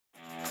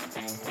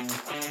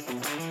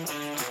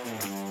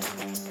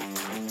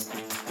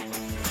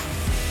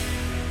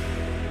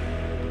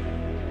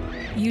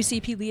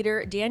UCP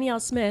leader Danielle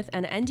Smith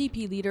and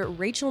NDP leader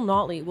Rachel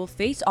Notley will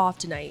face off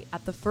tonight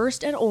at the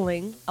first and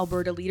only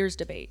Alberta Leaders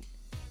Debate.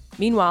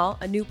 Meanwhile,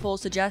 a new poll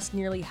suggests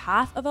nearly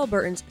half of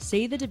Albertans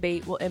say the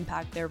debate will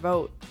impact their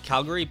vote.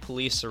 Calgary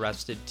police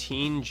arrested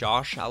teen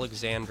Josh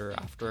Alexander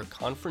after a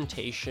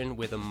confrontation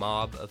with a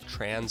mob of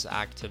trans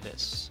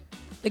activists.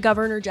 The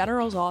Governor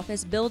General's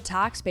office billed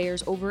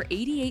taxpayers over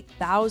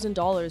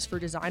 $88,000 for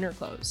designer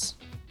clothes.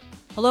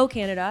 Hello,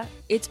 Canada.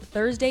 It's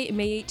Thursday,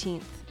 May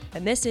 18th.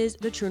 And this is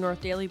the True North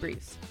Daily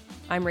Brief.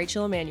 I'm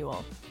Rachel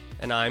Emanuel.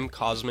 And I'm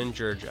Cosmin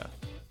Georgia.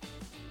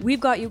 We've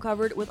got you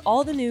covered with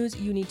all the news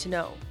you need to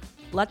know.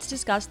 Let's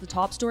discuss the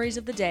top stories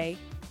of the day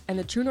and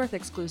the True North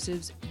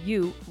exclusives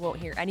you won't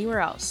hear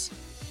anywhere else.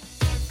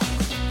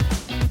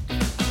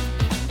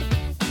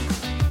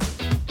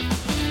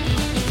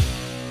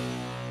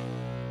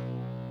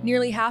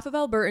 Nearly half of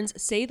Albertans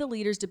say the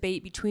leaders'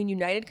 debate between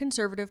United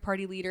Conservative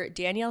Party leader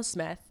Danielle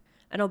Smith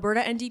and Alberta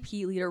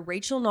NDP leader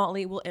Rachel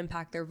Notley will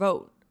impact their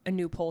vote, a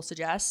new poll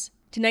suggests.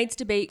 Tonight's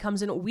debate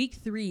comes in week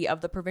 3 of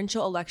the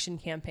provincial election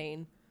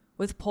campaign,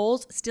 with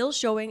polls still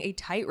showing a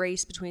tight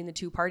race between the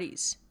two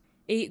parties.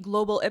 A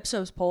global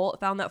Ipsos poll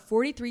found that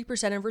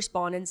 43% of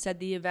respondents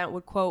said the event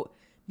would, quote,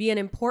 be an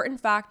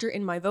important factor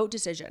in my vote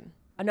decision.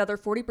 Another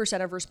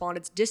 40% of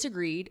respondents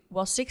disagreed,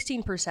 while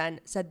 16%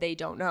 said they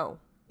don't know.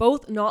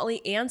 Both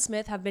Notley and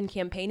Smith have been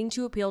campaigning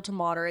to appeal to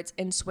moderates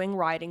in swing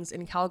ridings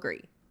in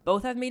Calgary.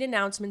 Both have made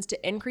announcements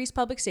to increase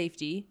public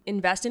safety,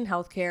 invest in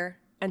healthcare,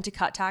 and to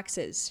cut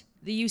taxes.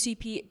 The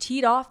UCP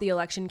teed off the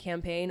election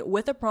campaign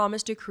with a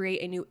promise to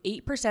create a new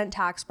 8%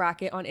 tax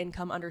bracket on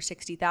income under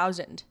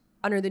 $60,000.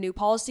 Under the new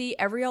policy,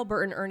 every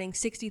Albertan earning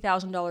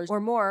 $60,000 or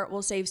more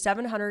will save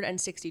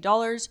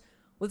 $760,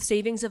 with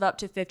savings of up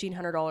to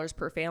 $1,500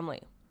 per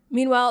family.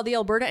 Meanwhile, the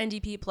Alberta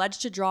NDP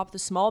pledged to drop the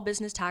small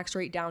business tax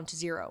rate down to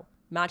 0,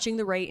 matching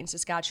the rate in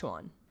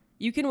Saskatchewan.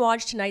 You can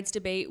watch tonight's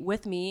debate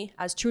with me,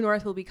 as True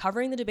North will be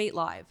covering the debate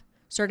live,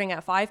 starting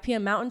at 5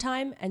 p.m. Mountain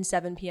Time and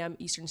 7 p.m.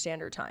 Eastern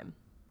Standard Time.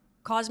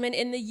 Cosmin,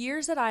 in the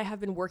years that I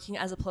have been working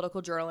as a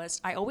political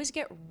journalist, I always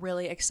get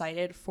really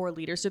excited for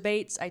leaders'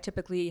 debates. I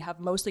typically have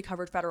mostly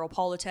covered federal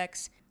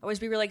politics. I always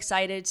be really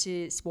excited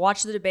to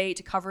watch the debate,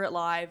 to cover it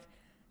live,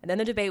 and then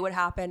the debate would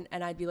happen,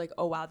 and I'd be like,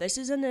 oh wow, this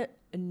is an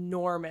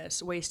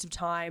enormous waste of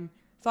time.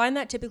 Find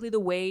that typically the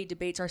way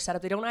debates are set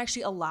up, they don't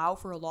actually allow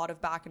for a lot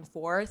of back and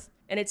forth,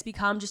 and it's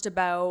become just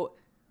about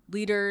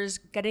leaders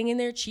getting in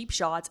their cheap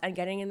shots and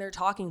getting in their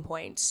talking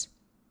points.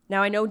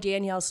 Now, I know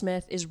Danielle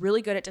Smith is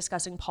really good at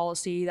discussing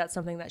policy. That's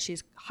something that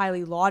she's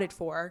highly lauded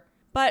for.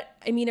 But,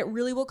 I mean, it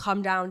really will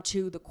come down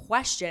to the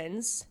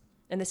questions,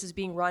 and this is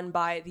being run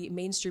by the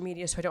mainstream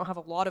media, so I don't have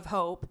a lot of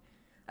hope,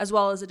 as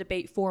well as a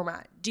debate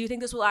format. Do you think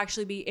this will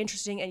actually be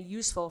interesting and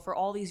useful for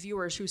all these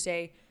viewers who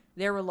say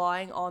they're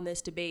relying on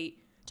this debate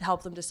to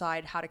help them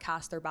decide how to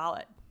cast their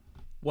ballot?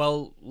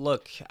 Well,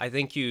 look, I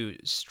think you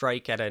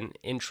strike at an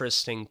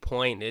interesting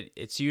point.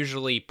 It's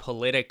usually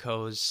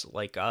politicos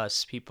like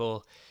us,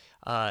 people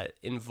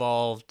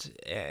involved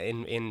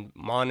in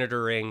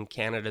monitoring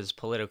Canada's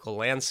political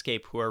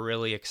landscape, who are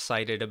really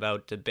excited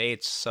about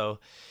debates. So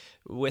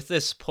with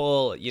this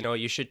poll,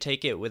 you should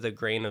take it with a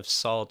grain of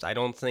salt. I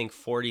don't think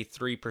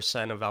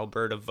 43% of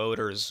Alberta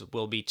voters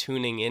will be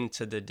tuning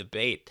into the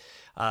debate.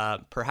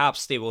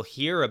 Perhaps they will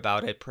hear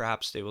about it.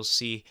 Perhaps they will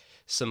see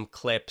some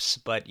clips.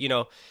 But,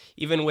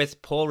 even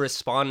with poll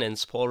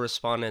respondents,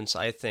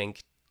 I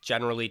think,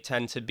 generally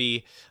tend to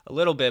be a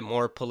little bit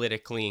more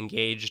politically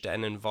engaged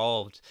and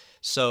involved.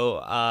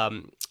 So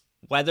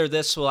whether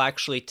this will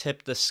actually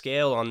tip the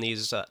scale on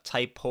these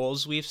type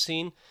polls we've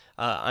seen,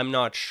 I'm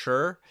not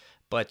sure.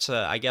 But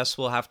I guess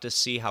we'll have to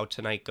see how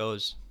tonight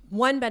goes.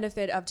 One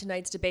benefit of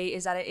tonight's debate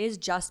is that it is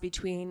just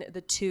between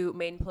the two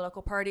main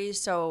political parties.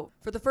 So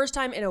for the first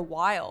time in a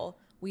while,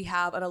 we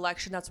have an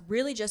election that's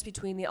really just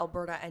between the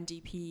Alberta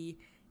NDP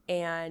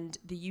and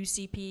the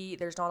UCP.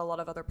 There's not a lot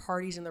of other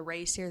parties in the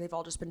race here. They've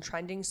all just been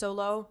trending so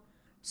low.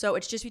 So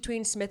it's just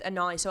between Smith and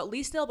Notley. So at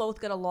least they'll both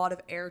get a lot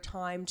of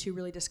airtime to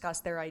really discuss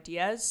their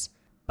ideas.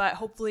 But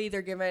hopefully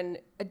they're given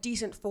a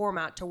decent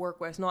format to work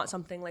with, not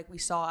something like we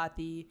saw at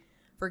the,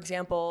 for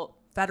example,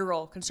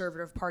 federal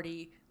Conservative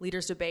Party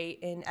leaders debate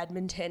in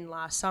Edmonton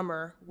last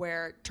summer,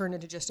 where it turned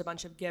into just a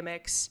bunch of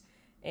gimmicks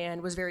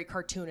and was very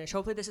cartoonish.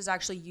 Hopefully this is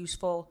actually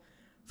useful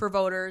for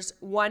voters.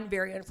 One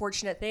very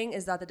unfortunate thing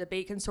is that the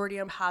debate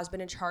consortium has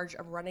been in charge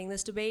of running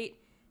this debate,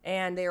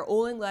 and they are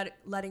only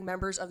letting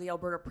members of the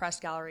Alberta Press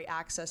Gallery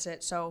access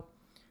it. So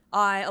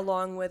I,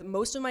 along with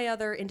most of my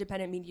other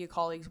independent media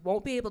colleagues,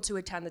 won't be able to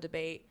attend the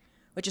debate,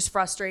 which is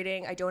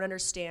frustrating. I don't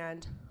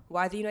understand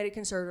why the United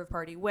Conservative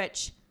Party,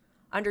 which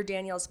under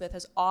Danielle Smith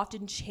has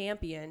often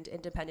championed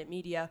independent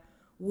media,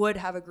 would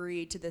have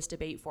agreed to this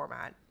debate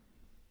format.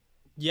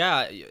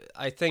 Yeah,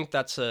 I think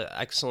that's an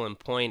excellent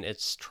point.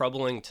 It's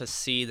troubling to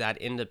see that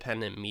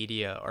independent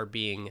media are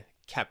being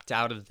kept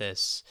out of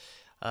this.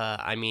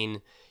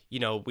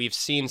 We've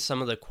seen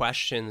some of the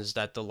questions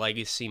that the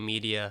legacy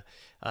media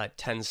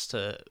tends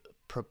to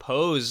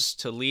propose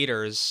to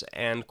leaders,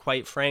 and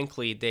quite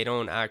frankly, they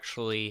don't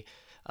actually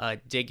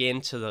dig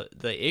into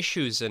the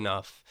issues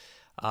enough.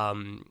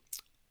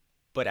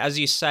 But as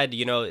you said,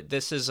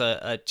 this is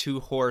a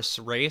two-horse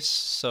race,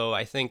 so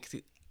I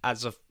think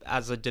as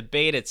a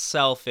debate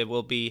itself, it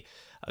will be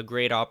a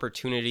great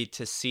opportunity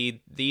to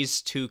see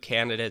these two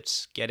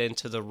candidates get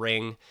into the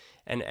ring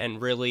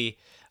and really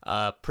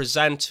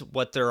present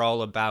what they're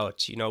all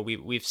about.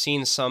 We've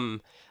seen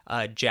some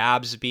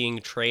jabs being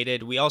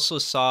traded. We also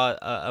saw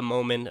a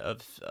moment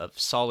of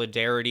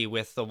solidarity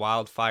with the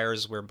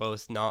wildfires where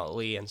both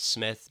Notley and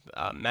Smith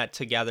met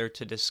together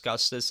to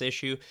discuss this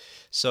issue.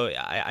 So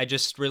I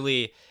just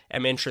really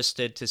am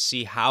interested to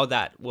see how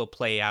that will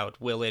play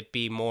out. Will it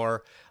be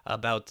more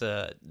about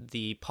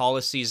the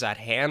policies at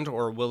hand,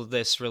 or will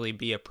this really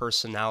be a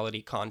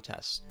personality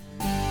contest?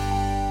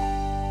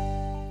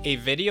 A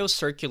video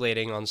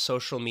circulating on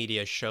social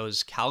media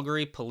shows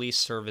Calgary Police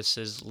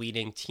Services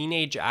leading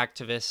teenage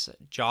activist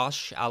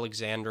Josh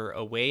Alexander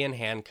away in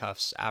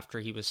handcuffs after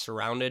he was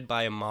surrounded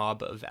by a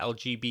mob of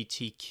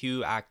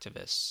LGBTQ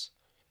activists.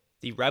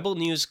 The Rebel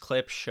News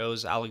clip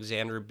shows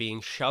Alexander being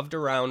shoved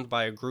around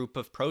by a group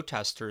of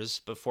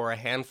protesters before a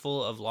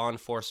handful of law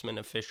enforcement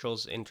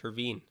officials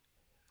intervene.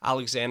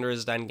 Alexander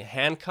is then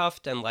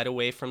handcuffed and led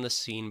away from the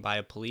scene by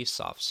a police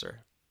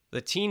officer. The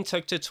teen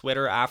took to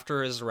Twitter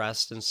after his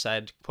arrest and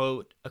said,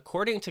 quote,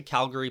 "According to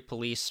Calgary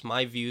police,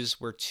 my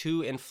views were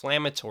too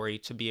inflammatory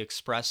to be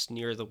expressed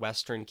near the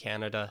Western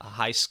Canada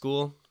high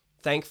school.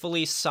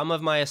 Thankfully, some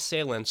of my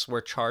assailants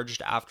were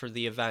charged after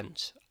the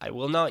event. I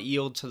will not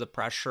yield to the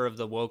pressure of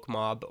the woke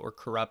mob or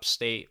corrupt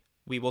state.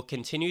 We will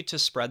continue to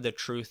spread the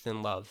truth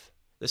in love."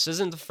 This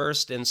isn't the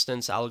first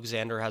instance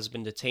Alexander has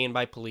been detained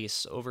by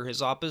police over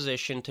his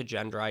opposition to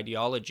gender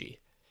ideology.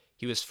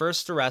 He was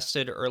first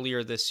arrested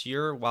earlier this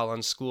year while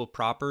on school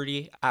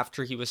property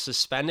after he was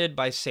suspended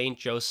by St.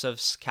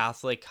 Joseph's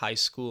Catholic High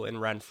School in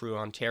Renfrew,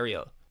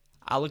 Ontario.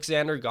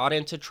 Alexander got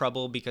into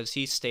trouble because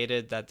he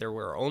stated that there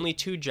were only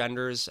two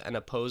genders and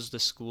opposed the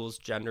school's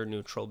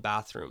gender-neutral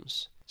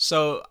bathrooms.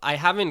 So I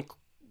haven't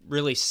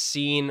really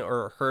seen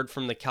or heard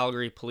from the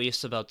Calgary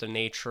police about the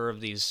nature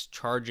of these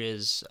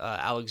charges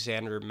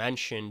Alexander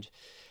mentioned.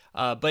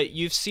 But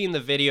you've seen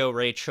the video,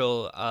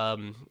 Rachel,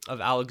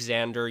 of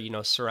Alexander,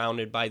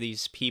 surrounded by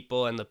these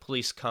people, and the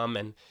police come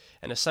and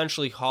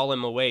essentially haul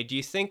him away. Do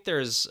you think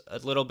there's a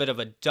little bit of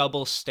a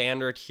double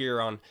standard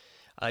here on,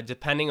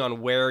 depending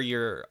on where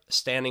you're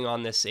standing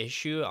on this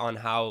issue, on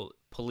how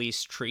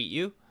police treat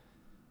you?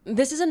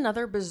 This is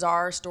another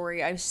bizarre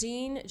story. I've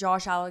seen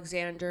Josh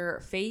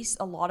Alexander face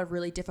a lot of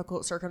really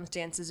difficult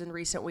circumstances in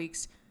recent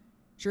weeks.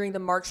 During the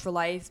March for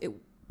Life, it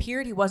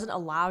appeared he wasn't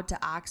allowed to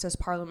access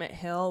Parliament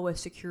Hill, with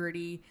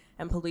security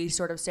and police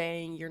sort of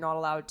saying you're not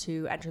allowed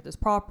to enter this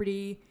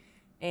property,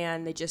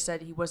 and they just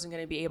said he wasn't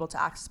going to be able to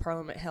access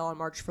Parliament Hill on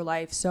March for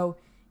Life. So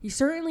he's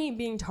certainly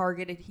being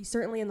targeted. He's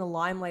certainly in the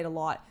limelight a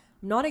lot.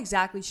 I'm not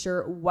exactly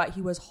sure what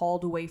he was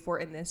hauled away for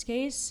in this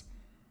case.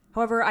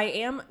 However, I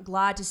am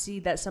glad to see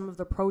that some of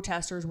the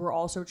protesters were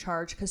also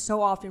charged, because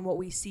so often what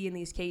we see in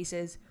these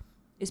cases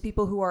is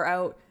people who are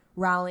out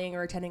rallying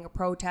or attending a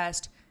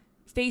protest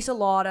face a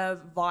lot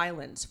of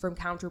violence from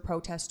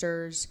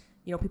counter-protesters,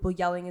 people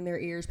yelling in their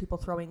ears, people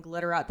throwing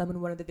glitter at them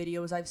in one of the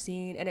videos I've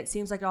seen. And it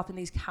seems like often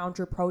these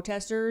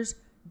counter-protesters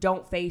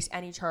don't face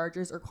any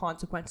charges or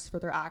consequences for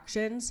their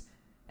actions.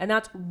 And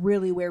that's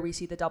really where we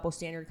see the double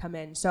standard come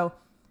in. So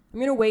I'm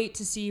going to wait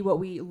to see what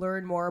we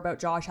learn more about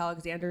Josh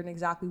Alexander and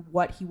exactly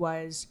what he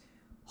was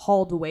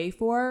hauled away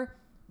for.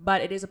 But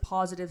it is a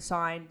positive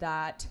sign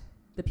that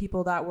the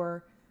people that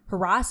were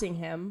harassing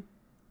him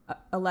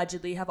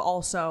allegedly have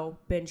also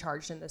been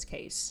charged in this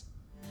case.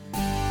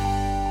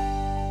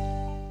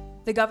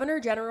 The Governor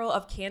General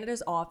of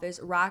Canada's office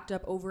racked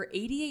up over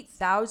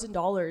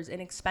 $88,000 in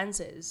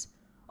expenses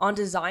on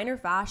designer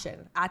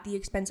fashion at the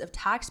expense of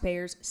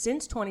taxpayers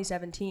since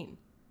 2017.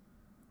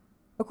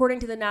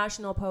 According to the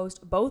National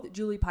Post, both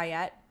Julie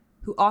Payette,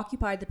 who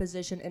occupied the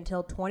position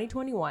until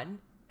 2021,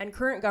 and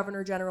current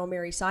Governor General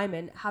Mary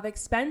Simon have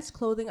expensed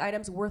clothing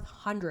items worth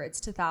hundreds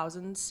to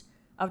thousands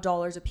of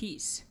dollars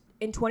apiece.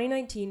 In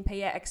 2019,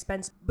 Payette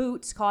expensed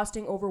boots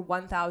costing over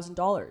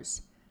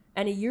 $1,000,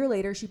 and a year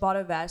later she bought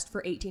a vest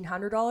for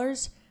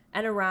 $1,800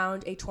 and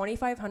around a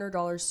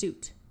 $2,500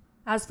 suit.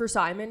 As for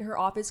Simon, her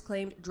office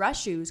claimed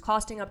dress shoes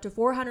costing up to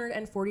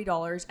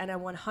 $440 and a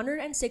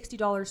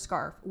 $160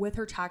 scarf with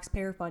her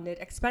taxpayer-funded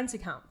expense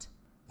account.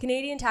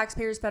 Canadian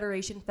Taxpayers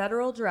Federation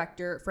Federal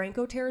Director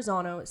Franco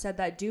Terrazzano said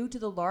that due to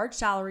the large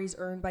salaries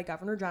earned by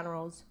Governor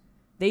Generals,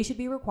 they should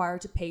be required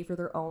to pay for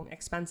their own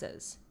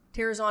expenses.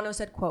 Terrazzano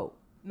said, quote,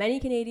 "Many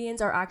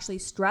Canadians are actually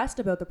stressed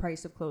about the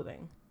price of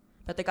clothing,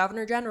 but the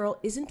Governor General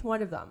isn't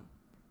one of them.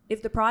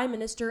 If the Prime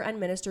Minister and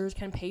ministers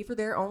can pay for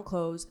their own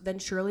clothes, then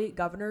surely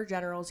Governor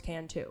Generals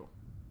can too."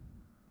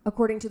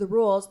 According to the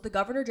rules, the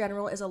Governor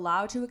General is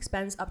allowed to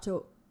expense up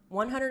to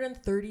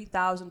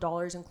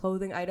 $130,000 in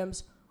clothing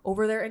items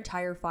over their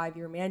entire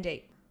 5-year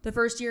mandate. The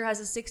first year has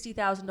a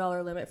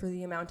 $60,000 limit for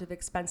the amount of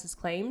expenses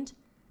claimed,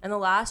 and the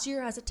last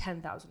year has a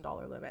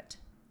 $10,000 limit.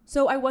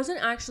 So I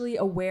wasn't actually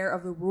aware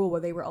of the rule where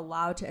they were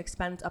allowed to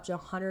expend up to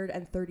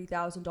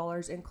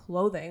 $130,000 in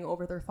clothing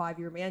over their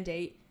 5-year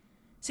mandate.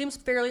 Seems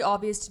fairly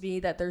obvious to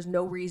me that there's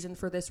no reason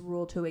for this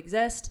rule to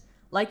exist.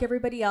 Like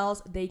everybody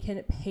else, they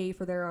can pay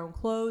for their own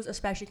clothes,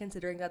 especially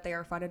considering that they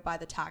are funded by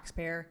the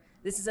taxpayer.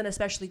 This is an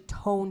especially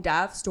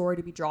tone-deaf story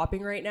to be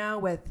dropping right now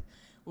with,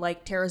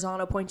 like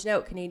Terrazano pointed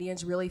out,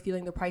 Canadians really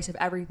feeling the price of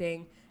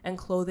everything and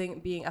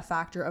clothing being a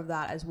factor of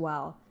that as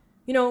well.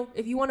 You know,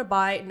 if you want to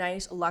buy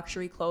nice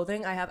luxury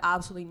clothing, I have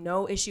absolutely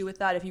no issue with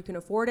that. If you can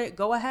afford it,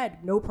 go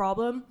ahead, no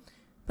problem.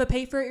 But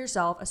pay for it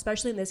yourself,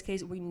 especially in this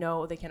case, we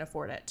know they can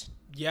afford it.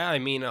 Yeah, I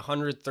mean,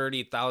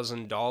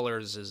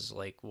 $130,000 is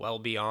like well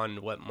beyond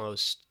what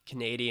most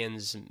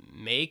Canadians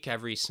make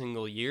every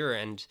single year,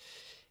 and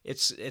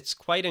it's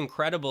quite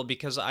incredible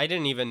because I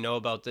didn't even know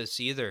about this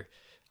either.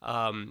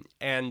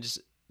 And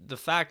the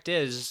fact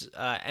is,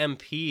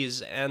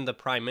 MPs and the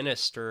Prime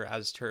Minister,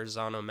 as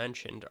Terrazano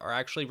mentioned, are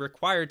actually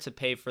required to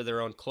pay for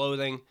their own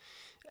clothing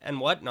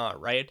and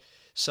whatnot, right?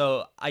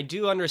 So I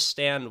do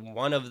understand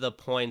one of the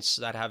points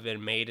that have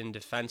been made in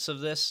defense of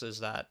this is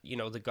that,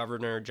 the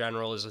Governor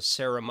General is a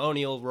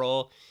ceremonial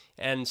role,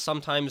 and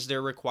sometimes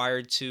they're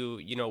required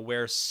to,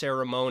 wear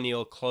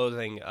ceremonial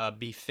clothing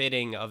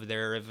befitting of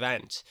their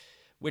event,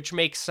 which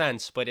makes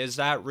sense. But is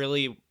that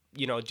really,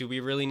 do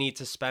we really need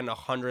to spend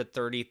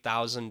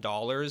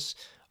 $130,000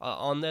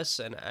 on this?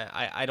 And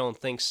I don't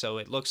think so.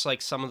 It looks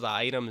like some of the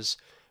items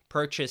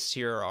purchased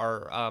here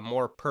are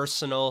more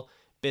personal,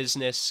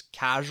 business,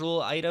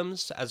 casual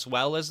items, as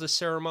well as the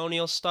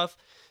ceremonial stuff.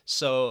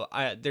 So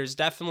there's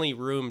definitely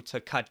room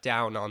to cut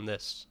down on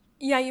this.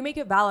 Yeah, you make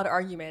a valid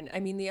argument. I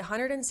mean, the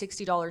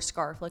 $160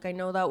 scarf, like I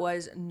know that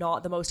was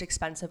not the most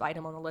expensive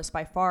item on the list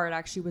by far. It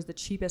actually was the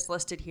cheapest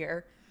listed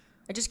here.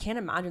 I just can't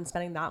imagine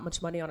spending that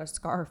much money on a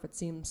scarf. It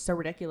seems so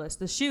ridiculous.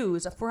 The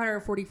shoes,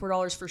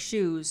 $444 for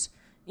shoes.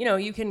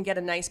 You can get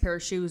a nice pair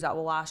of shoes that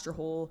will last your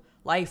whole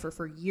life or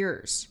for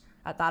years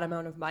at that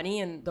amount of money,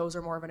 and those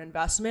are more of an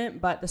investment.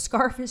 But the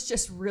scarf is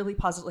just really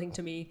puzzling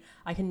to me.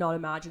 I cannot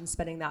imagine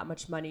spending that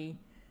much money.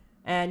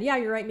 And yeah,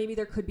 you're right. Maybe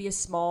there could be a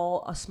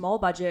small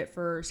budget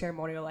for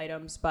ceremonial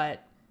items,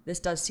 but this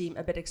does seem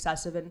a bit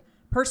excessive. And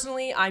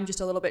personally, I'm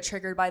just a little bit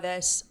triggered by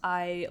this.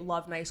 I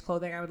love nice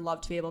clothing. I would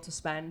love to be able to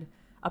spend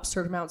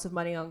absurd amounts of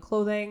money on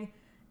clothing.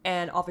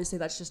 And obviously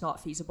that's just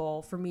not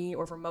feasible for me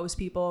or for most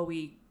people.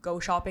 We go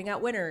shopping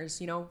at Winners,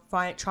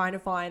 trying to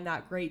find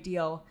that great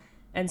deal.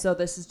 And so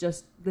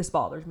this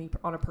bothers me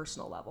on a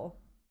personal level.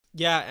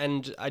 Yeah,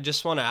 and I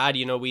just want to add,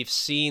 we've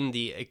seen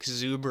the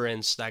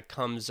exuberance that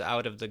comes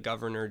out of the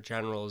Governor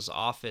General's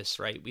office,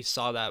 right? We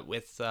saw that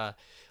with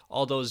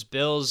all those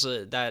bills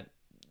that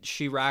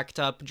she racked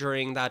up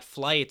during that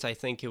flight. I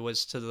think it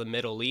was to the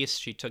Middle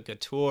East. She took a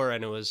tour,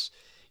 and it was,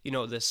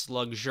 this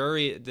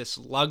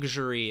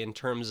luxury in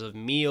terms of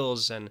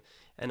meals and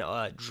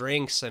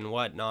drinks and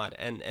whatnot.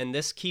 And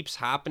this keeps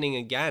happening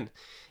again.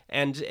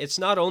 And it's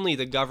not only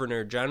the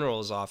Governor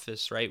General's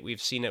office, right?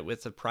 We've seen it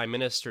with the Prime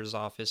Minister's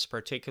office.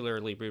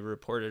 Particularly, we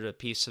reported a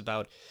piece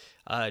about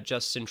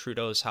Justin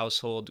Trudeau's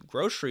household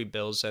grocery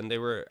bills, and they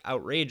were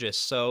outrageous.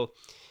 So,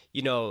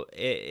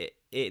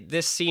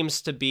 this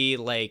seems to be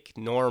like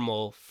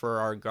normal for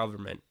our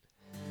government.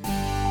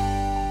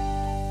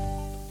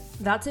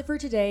 That's it for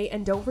today,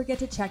 and don't forget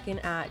to check in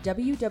at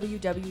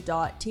www.tnc.news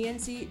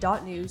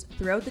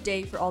throughout the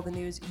day for all the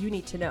news you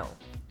need to know.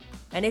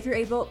 And if you're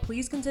able,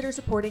 please consider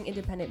supporting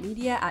independent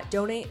media at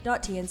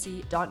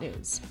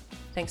donate.tnc.news.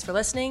 Thanks for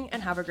listening,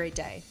 and have a great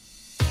day.